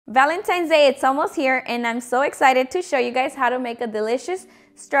Valentine's Day, it's almost here, and I'm so excited to show you guys how to make a delicious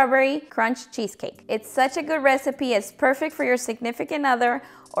strawberry crunch cheesecake. It's such a good recipe. It's perfect for your significant other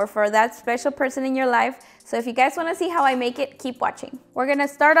or for that special person in your life. So if you guys want to see how I make it, keep watching. We're going to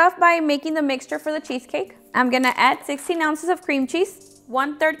start off by making the mixture for the cheesecake. I'm going to add 16 ounces of cream cheese,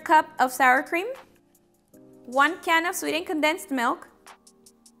 1/3 cup of sour cream, 1 can of sweetened condensed milk,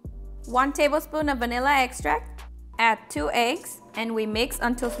 1 tablespoon of vanilla extract, add 2 eggs, and we mix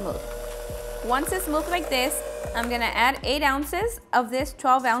until smooth. Once it's smooth like this, I'm gonna add 8 ounces of this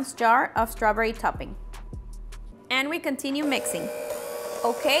 12-ounce jar of strawberry topping. And we continue mixing.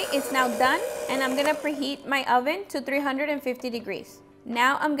 Okay, it's now done, and I'm gonna preheat my oven to 350 degrees.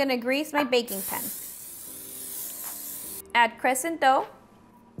 Now I'm gonna grease my baking pan. Add crescent dough.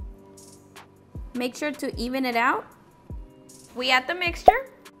 Make sure to even it out. We add the mixture.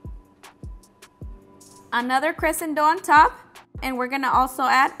 Another crescent dough on top, and we're gonna also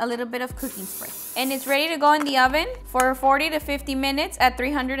add a little bit of cooking spray. And it's ready to go in the oven for 40 to 50 minutes at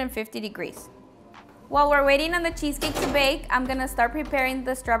 350 degrees. While we're waiting on the cheesecake to bake, I'm gonna start preparing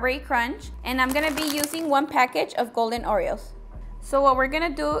the strawberry crunch, and I'm gonna be using 1 package of Golden Oreos. So what we're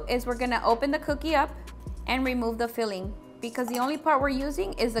gonna do is we're gonna open the cookie up and remove the filling, because the only part we're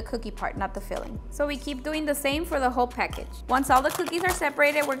using is the cookie part, not the filling. So we keep doing the same for the whole package. Once all the cookies are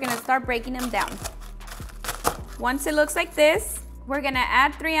separated, we're gonna start breaking them down. Once it looks like this, we're gonna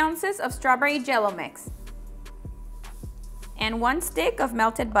add 3 ounces of Strawberry Jell-O mix and 1 stick of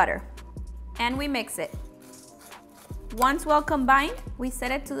melted butter, and we mix it. Once well combined, we set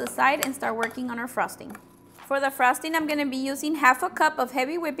it to the side and start working on our frosting. For the frosting, I'm gonna be using 1/2 cup of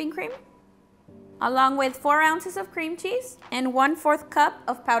heavy whipping cream, along with 4 ounces of cream cheese and 1/4 cup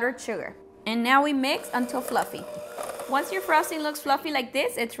of powdered sugar. And now we mix until fluffy. Once your frosting looks fluffy like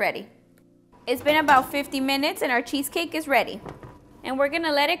this, it's ready. It's been about 50 minutes and our cheesecake is ready. And we're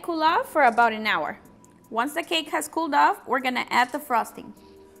gonna let it cool off for about an hour. Once the cake has cooled off, we're gonna add the frosting.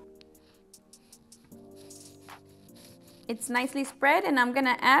 It's nicely spread, and I'm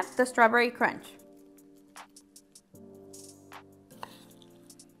gonna add the strawberry crunch.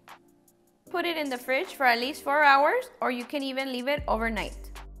 Put it in the fridge for at least 4 hours, or you can even leave it overnight.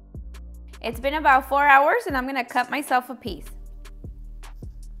 It's been about 4 hours, and I'm gonna cut myself a piece.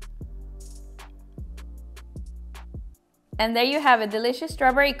 And there you have a delicious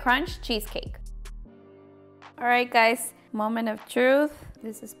strawberry crunch cheesecake. All right, guys, moment of truth.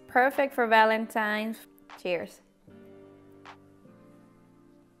 This is perfect for Valentine's. Cheers.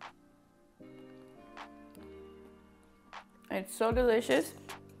 It's so delicious.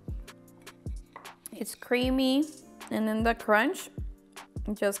 It's creamy, and then the crunch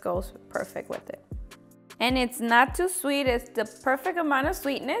just goes perfect with it. And it's not too sweet. It's the perfect amount of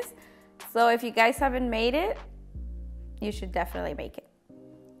sweetness. So if you guys haven't made it, you should definitely make it.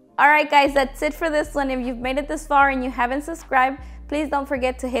 All right, guys, that's it for this one. If you've made it this far and you haven't subscribed, please don't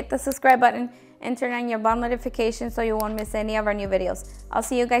forget to hit the subscribe button and turn on your bell notifications so you won't miss any of our new videos. I'll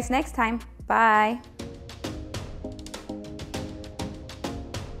see you guys next time. Bye.